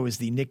 I think that was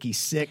the Nikki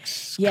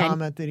Sixx Yeah.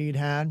 comment that he'd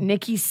had.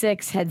 Nikki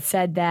Sixx had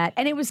said that,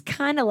 and it was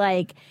kind of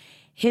like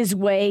his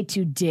way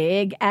to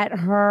dig at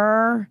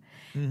her.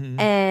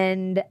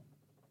 And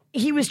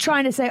he was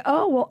trying to say,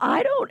 oh, well,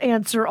 I don't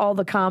answer all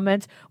the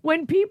comments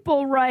when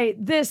people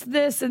write this,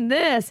 this, and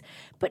this.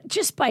 But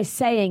just by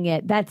saying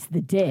it, that's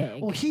the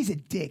dig. Well, he's a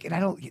dick,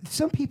 and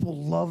some people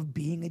love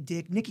being a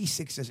dick. Nikki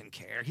Sixx doesn't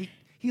care.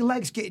 He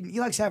likes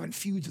having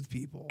feuds with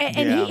people.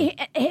 And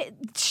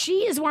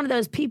she is one of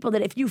those people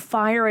that if you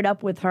fire it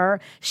up with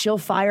her, she'll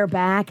fire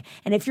back.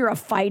 And if you're a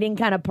fighting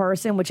kind of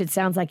person, which it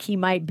sounds like he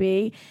might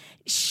be,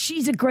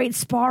 she's a great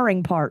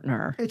sparring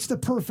partner. It's the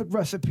perfect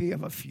recipe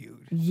of a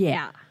feud.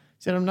 Yeah.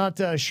 Said, I'm not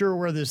sure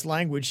where this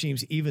language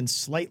seems even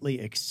slightly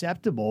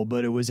acceptable,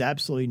 but it was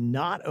absolutely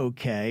not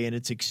okay, and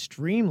it's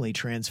extremely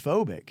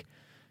transphobic.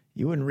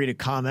 You wouldn't read a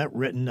comment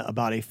written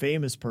about a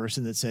famous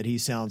person that said he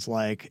sounds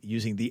like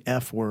using the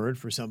F word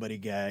for somebody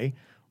gay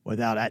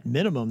without, at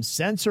minimum,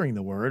 censoring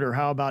the word, or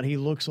how about he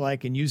looks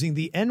like and using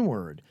the N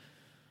word?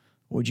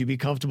 Would you be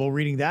comfortable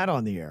reading that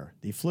on the air?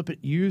 The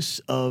flippant use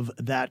of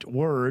that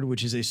word,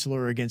 which is a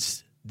slur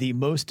against the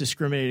most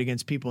discriminated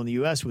against people in the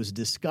U.S., was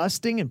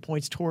disgusting and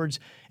points towards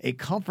a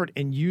comfort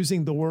in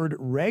using the word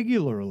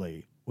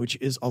regularly, which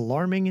is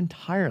alarming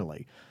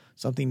entirely.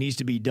 Something needs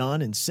to be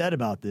done and said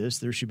about this.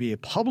 There should be a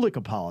public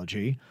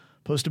apology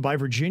posted by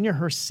Virginia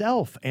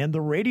herself and the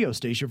radio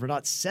station for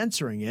not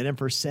censoring it and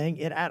for saying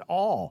it at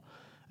all,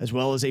 as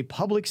well as a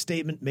public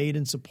statement made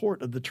in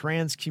support of the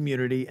trans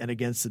community and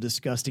against the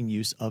disgusting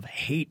use of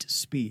hate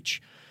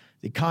speech.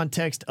 The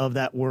context of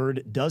that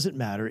word doesn't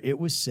matter. It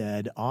was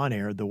said on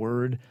air. The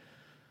word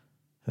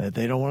that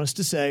they don't want us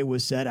to say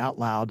was said out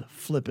loud,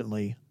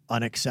 flippantly,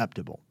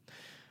 unacceptable.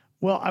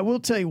 Well, I will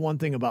tell you one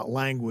thing about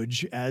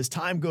language. As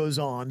time goes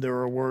on, there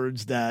are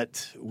words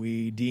that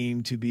we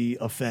deem to be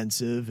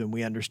offensive, and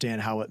we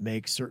understand how it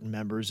makes certain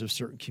members of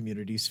certain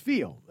communities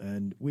feel.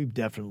 And we've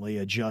definitely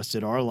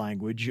adjusted our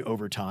language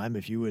over time.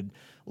 If you would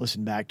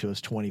listen back to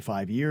us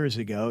 25 years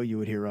ago, you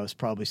would hear us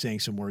probably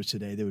saying some words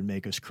today that would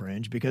make us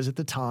cringe, because at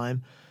the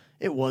time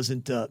it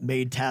wasn't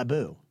made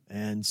taboo.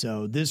 And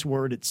so this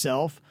word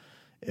itself,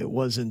 it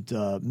wasn't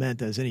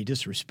meant as any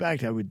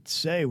disrespect. I would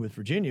say with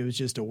Virginia, it was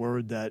just a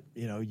word that,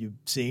 you've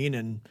seen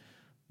and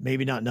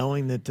maybe not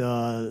knowing that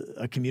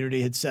a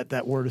community had set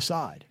that word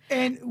aside.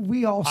 And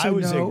we also I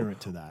was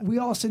ignorant to that. We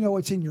also know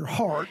it's in your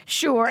heart.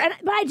 Sure.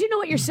 But I do know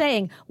what you're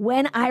saying.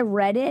 When I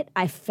read it,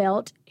 I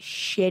felt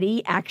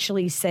shitty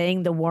actually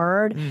saying the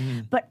word.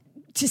 But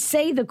to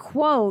say the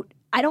quote,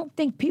 I don't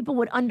think people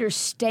would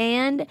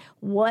understand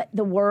what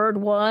the word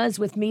was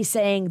with me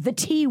saying the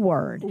T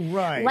word.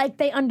 Right. Like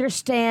they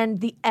understand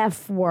the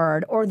F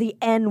word or the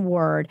N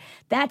word.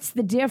 That's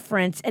the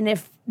difference. And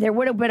if there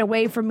would have been a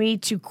way for me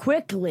to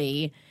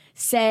quickly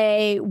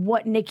say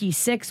what Nikki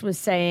Sixx was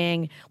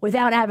saying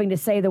without having to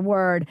say the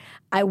word,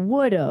 I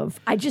would have.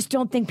 I just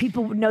don't think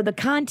people would know the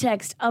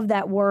context of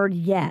that word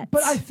yet.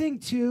 But I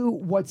think, too,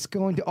 what's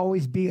going to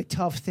always be a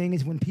tough thing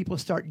is when people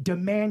start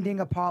demanding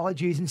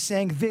apologies and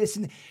saying this,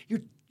 and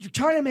you're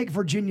trying to make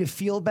Virginia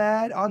feel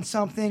bad on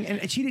something,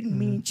 and she didn't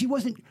mean,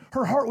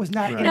 her heart was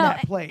not in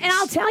that place. And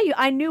I'll tell you,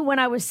 I knew when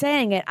I was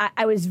saying it,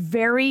 I was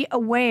very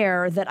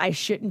aware that I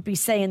shouldn't be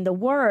saying the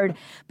word,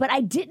 but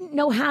I didn't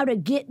know how to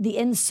get the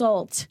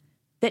insult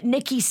that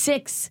Nikki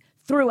Sixx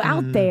threw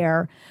out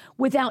there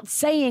without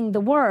saying the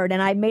word.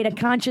 And I made a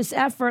conscious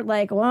effort,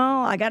 like,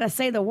 well, I got to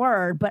say the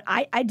word. But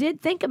I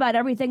did think about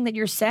everything that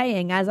you're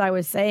saying as I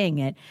was saying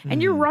it.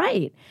 And you're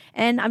right.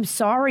 And I'm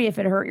sorry if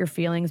it hurt your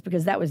feelings,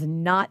 because that was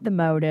not the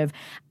motive.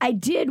 I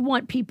did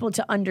want people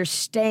to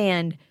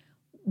understand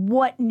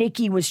what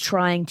Nikki was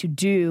trying to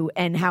do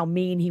and how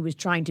mean he was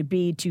trying to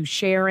be to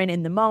Sharon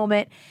in the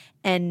moment.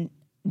 And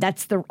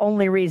that's the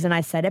only reason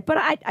I said it. But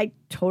I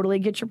totally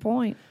get your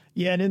point.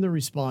 Yeah, and in the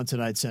response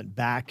that I'd sent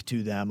back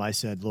to them, I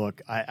said,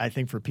 look, I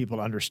think for people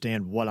to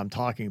understand what I'm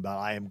talking about,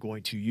 I am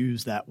going to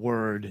use that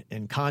word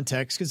in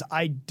context, because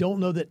I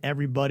don't know that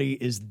everybody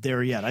is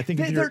there yet. I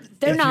think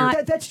they're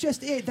not. That's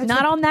just it. That's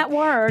not on that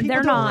word.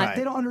 They're not. Right.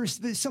 They don't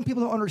understand. Some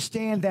people don't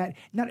understand that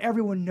not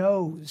everyone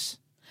knows.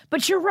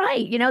 But you're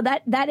right.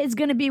 That is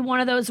going to be one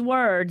of those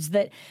words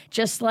that,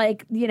 just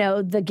like,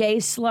 the gay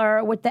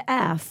slur with the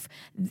F,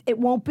 it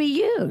won't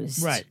be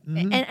used. Right.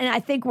 And I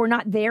think we're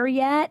not there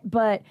yet,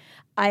 but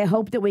I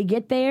hope that we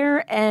get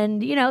there.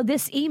 And,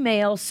 this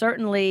email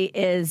certainly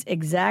is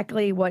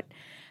exactly what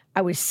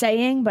I was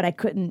saying, but I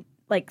couldn't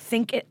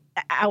think it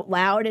out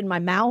loud in my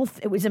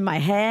mouth. It was in my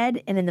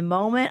head and in the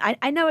moment.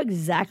 I know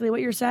exactly what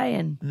you're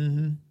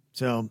saying.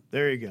 So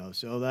there you go.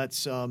 So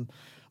that's a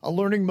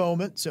learning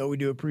moment. So we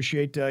do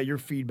appreciate your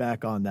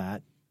feedback on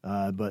that.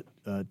 But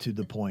to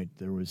the point,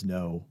 there was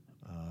no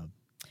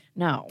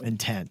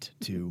intent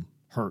to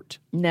hurt.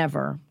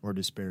 Never. Or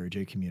disparage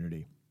a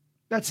community.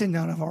 That's in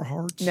none of our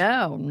hearts.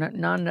 No,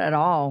 none at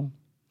all.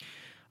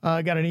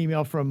 I got an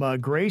email from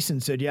Grayson,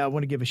 said, I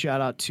want to give a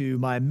shout out to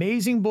my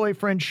amazing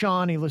boyfriend,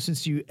 Sean. He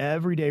listens to you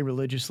every day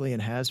religiously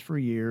and has for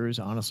years.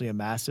 Honestly, a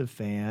massive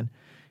fan.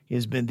 He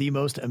has been the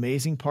most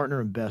amazing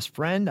partner and best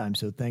friend. I'm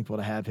so thankful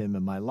to have him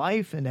in my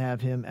life and to have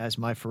him as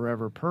my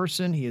forever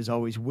person. He is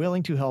always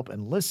willing to help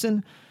and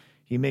listen.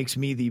 He makes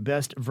me the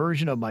best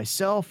version of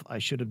myself. I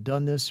should have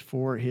done this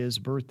for his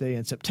birthday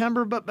in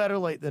September, but better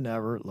late than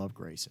never. Love,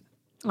 Grayson.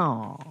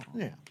 Oh,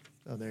 yeah.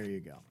 So there you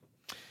go.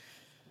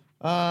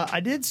 I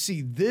did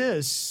see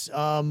this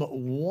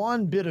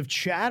one bit of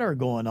chatter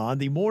going on.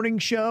 The morning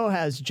show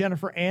has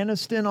Jennifer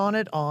Aniston on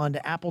it on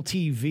Apple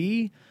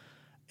TV.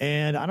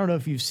 And I don't know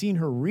if you've seen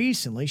her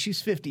recently.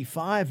 She's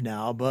 55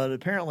 now, but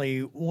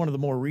apparently one of the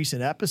more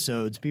recent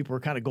episodes, people are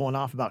kind of going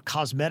off about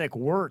cosmetic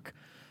work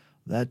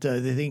that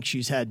they think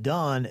she's had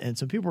done. And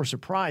some people are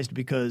surprised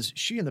because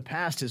she in the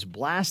past has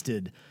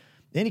blasted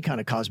any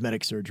kind of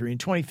cosmetic surgery. In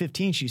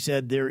 2015, she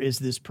said there is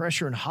this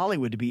pressure in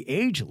Hollywood to be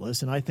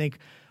ageless. And I think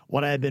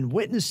what I have been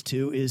witness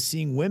to is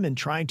seeing women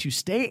trying to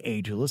stay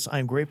ageless. I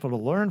am grateful to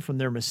learn from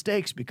their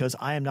mistakes because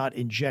I am not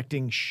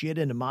injecting shit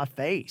into my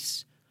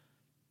face.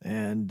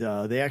 And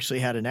they actually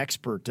had an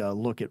expert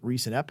look at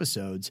recent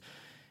episodes.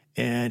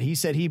 And he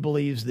said he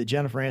believes that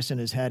Jennifer Aniston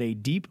has had a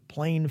deep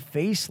plane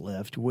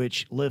facelift,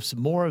 which lifts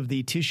more of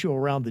the tissue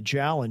around the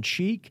jowl and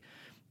cheek,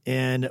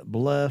 and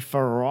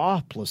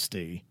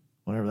blepharoplasty,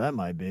 whatever that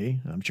might be.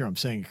 I'm sure I'm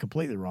saying it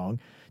completely wrong.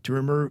 To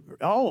remove,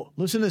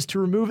 listen to this, to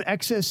remove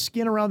excess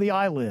skin around the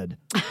eyelid.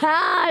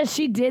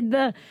 She did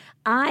the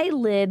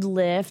eyelid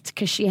lift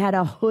because she had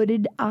a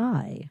hooded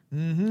eye.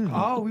 Mm-hmm.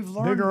 Oh, we've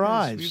learned bigger this.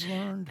 eyes. We've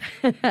learned.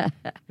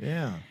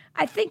 Yeah.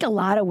 I think a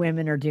lot of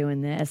women are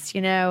doing this.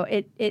 You know,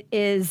 it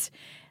is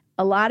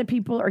a lot of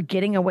people are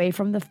getting away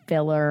from the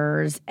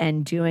fillers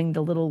and doing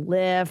the little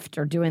lift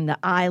or doing the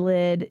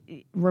eyelid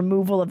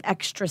removal of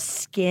extra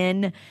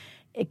skin.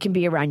 It can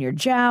be around your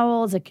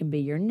jowls. It can be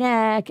your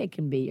neck. It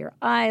can be your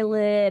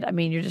eyelid. I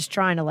mean, you're just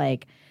trying to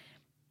like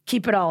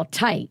keep it all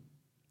tight.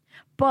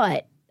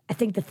 But I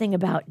think the thing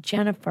about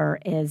Jennifer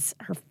is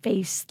her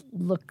face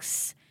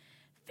looks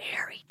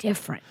very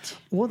different.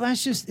 Well,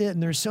 that's just it.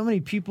 And there's so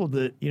many people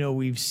that, you know,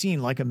 we've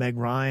seen like a Meg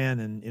Ryan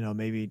and, you know,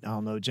 maybe, I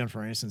don't know,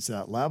 Jennifer Aniston's to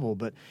that level.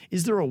 But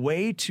is there a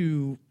way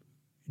to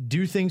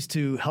do things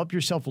to help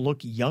yourself look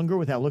younger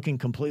without looking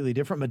completely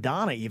different?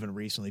 Madonna, even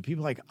recently,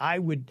 people like,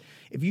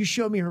 if you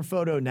showed me her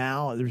photo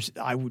now,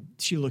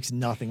 she looks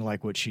nothing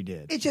like what she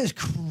did. It's just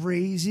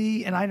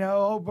crazy. And I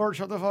know, Bert,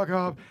 shut the fuck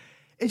up.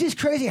 It's just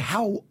crazy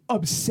how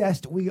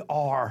obsessed we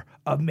are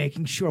of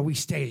making sure we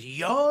stay as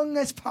young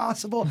as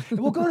possible. And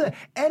we'll go to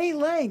any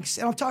lengths.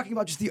 And I'm talking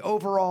about just the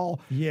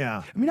overall.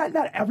 Yeah. I mean,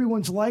 not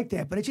everyone's like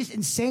that, but it's just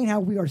insane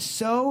how we are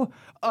so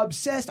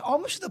obsessed,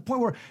 almost to the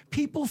point where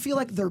people feel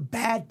like they're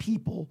bad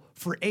people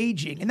for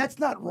aging. And that's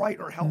not right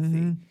or healthy.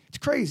 Mm-hmm. It's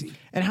crazy.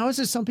 And how is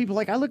it some people,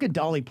 like, I look at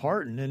Dolly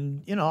Parton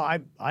and, you know,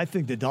 I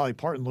think that Dolly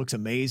Parton looks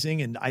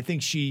amazing. And I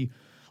think she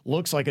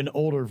looks like an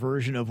older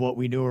version of what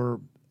we knew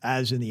her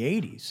as in the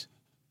 80s.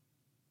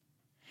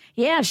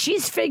 Yeah,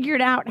 she's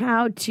figured out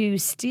how to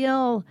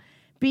still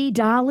be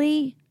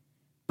Dolly,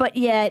 but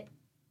yet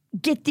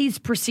get these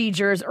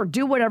procedures or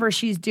do whatever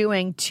she's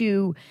doing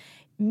to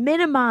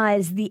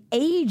minimize the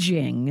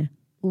aging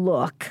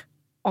look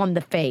on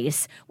the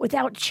face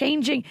without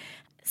changing.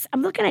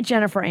 I'm looking at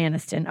Jennifer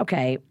Aniston.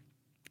 Okay,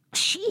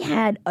 she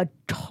had a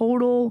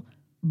total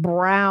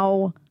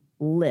brow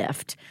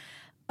lift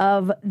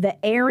of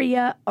the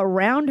area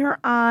around her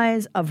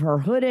eyes, of her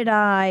hooded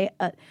eye.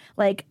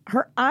 Like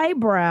her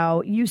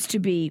eyebrow used to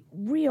be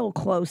real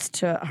close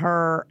to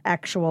her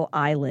actual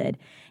eyelid.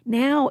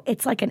 Now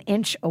it's like an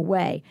inch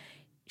away.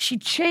 She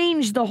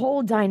changed the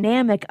whole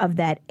dynamic of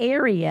that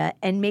area,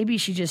 and maybe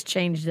she just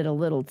changed it a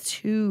little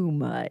too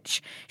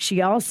much.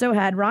 She also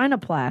had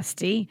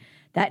rhinoplasty.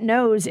 That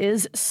nose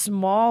is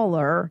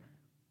smaller,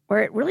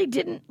 where it really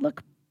didn't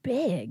look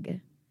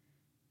big.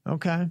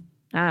 Okay.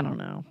 I don't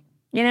know.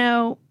 You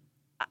know,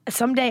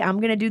 someday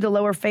I'm going to do the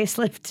lower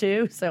facelift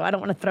too, so I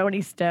don't want to throw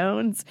any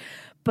stones.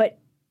 But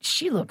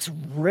she looks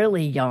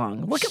really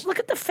young. Look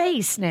at the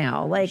face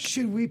now. Like,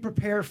 should we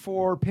prepare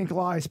for Pink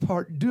Lies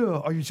Part 2?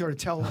 Or you sort of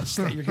tell us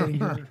that you're getting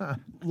your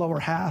lower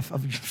half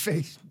of your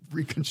face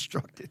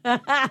reconstructed?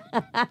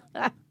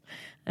 I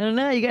don't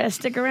know. You got to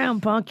stick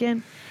around,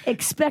 pumpkin.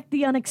 Expect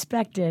the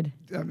unexpected.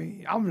 I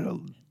mean, I'm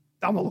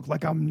gonna look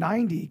like I'm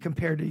 90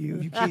 compared to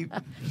you.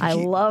 I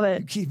love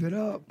it. You keep it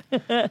up.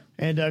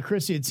 And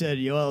Christy had said,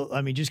 well,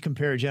 I mean, just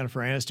compare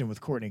Jennifer Aniston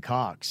with Courtney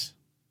Cox.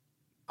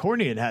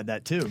 Courtney had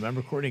that too.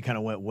 Remember, Courtney kind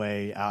of went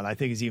way out. I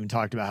think he's even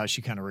talked about how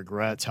she kind of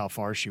regrets how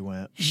far she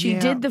went. She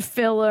did the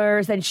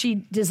fillers and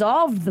she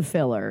dissolved the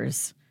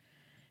fillers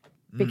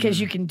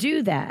because you can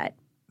do that.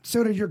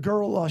 So did your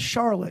girl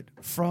Charlotte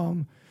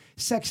from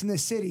Sex and the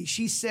City.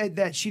 She said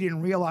that she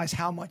didn't realize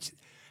how much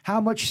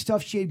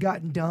stuff she had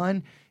gotten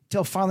done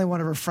until finally one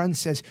of her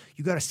friends says,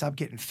 "You got to stop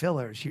getting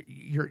fillers.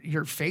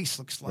 Your face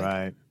looks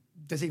like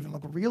doesn't even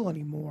look real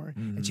anymore."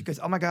 Mm-hmm. And she goes,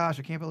 "Oh my gosh,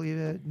 I can't believe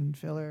it!" And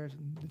fillers,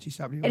 and she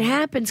stopped doing it. It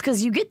happens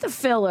because you get the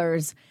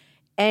fillers,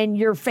 and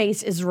your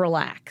face is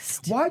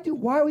relaxed. Why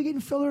are we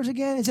getting fillers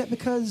again? Is that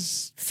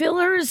because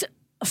fillers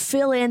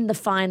fill in the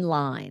fine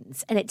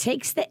lines, and it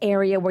takes the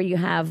area where you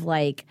have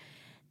like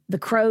the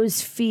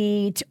crow's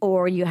feet,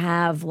 or you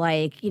have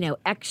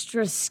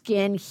extra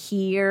skin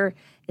here.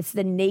 It's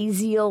the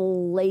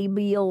nasal,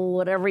 labial,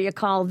 whatever you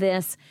call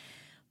this.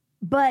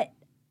 But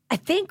I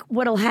think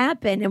what'll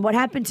happen, and what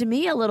happened to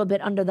me a little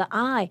bit under the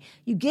eye,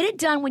 you get it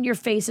done when your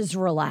face is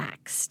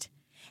relaxed.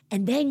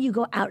 And then you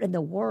go out in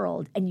the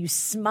world and you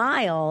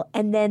smile,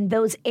 and then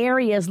those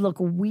areas look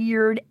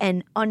weird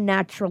and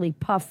unnaturally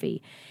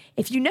puffy.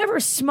 If you never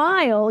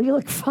smile, you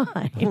look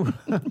fine.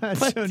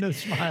 So no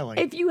smiling.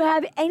 If you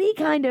have any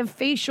kind of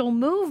facial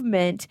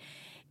movement,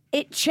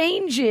 it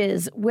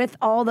changes with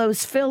all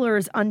those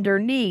fillers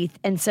underneath.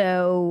 And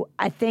so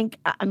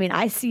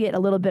I see it a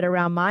little bit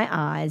around my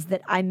eyes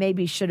that I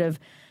maybe should have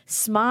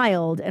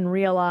smiled and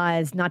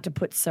realized not to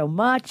put so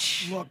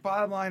much. Look,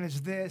 bottom line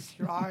is this.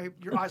 Your eyes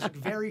look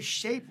very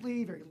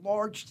shapely, very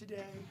large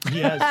today.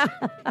 Yes.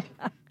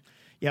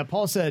 Yeah,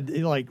 Paul said,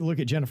 look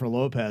at Jennifer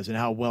Lopez and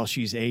how well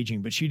she's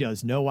aging, but she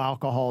does no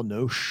alcohol,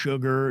 no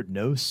sugar,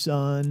 no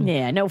sun.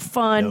 Yeah, no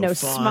fun, no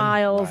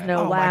smiles, right.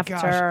 No laughter.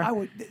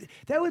 My gosh,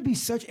 that would be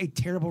such a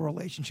terrible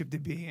relationship to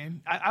be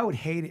in. I would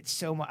hate it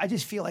so much. I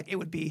just feel like it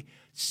would be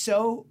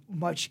so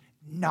much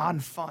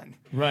non-fun.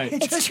 Right.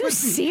 It's too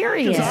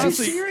serious.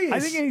 Honestly, too serious.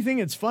 I think anything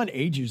that's fun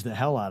ages the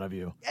hell out of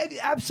you.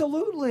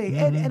 Absolutely.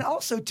 Mm-hmm. And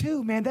also,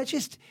 too, man, that's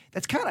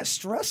kind of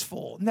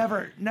stressful.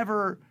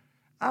 Never,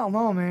 I don't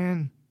know,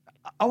 man.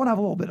 I want to have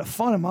a little bit of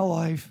fun in my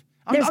life.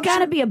 There's got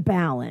to be a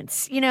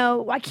balance.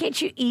 Why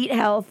can't you eat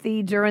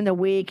healthy during the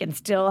week and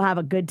still have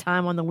a good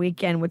time on the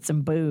weekend with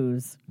some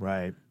booze?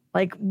 Right.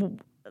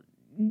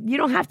 You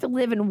don't have to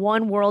live in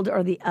one world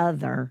or the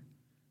other.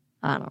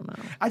 I don't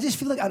know. I just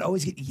feel like I'd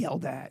always get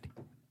yelled at.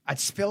 I'd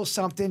spill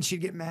something, she'd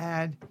get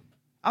mad.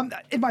 I'm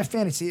in my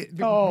fantasy.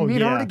 Me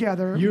and her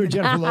together. You and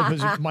Jennifer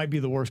Lopez might be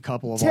the worst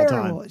couple of all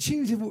time.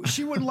 Terrible.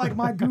 She wouldn't like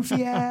my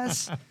goofy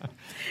ass.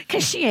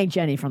 Because she ain't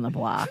Jenny from the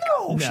block.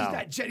 No, she's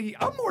not Jenny.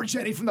 I'm more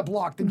Jenny from the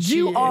block than she is.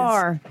 You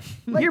are.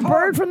 You're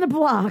Bird from the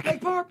block.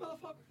 Like Barb, motherfucker.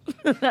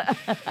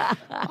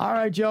 All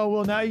right, Joe.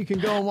 Well, now you can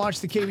go and watch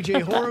the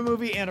KVJ horror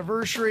movie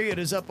Anniversary. It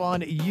is up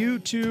on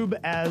YouTube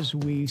as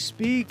we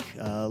speak.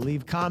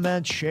 Leave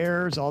comments,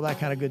 shares, all that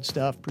kind of good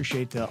stuff.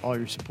 Appreciate all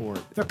your support.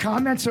 The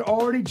comments are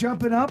already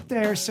jumping up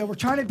there, so we're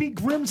trying to beat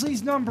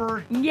Grimsley's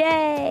number.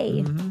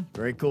 Yay! Mm-hmm.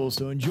 Very cool.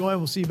 So enjoy.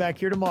 We'll see you back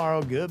here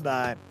tomorrow.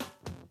 Goodbye.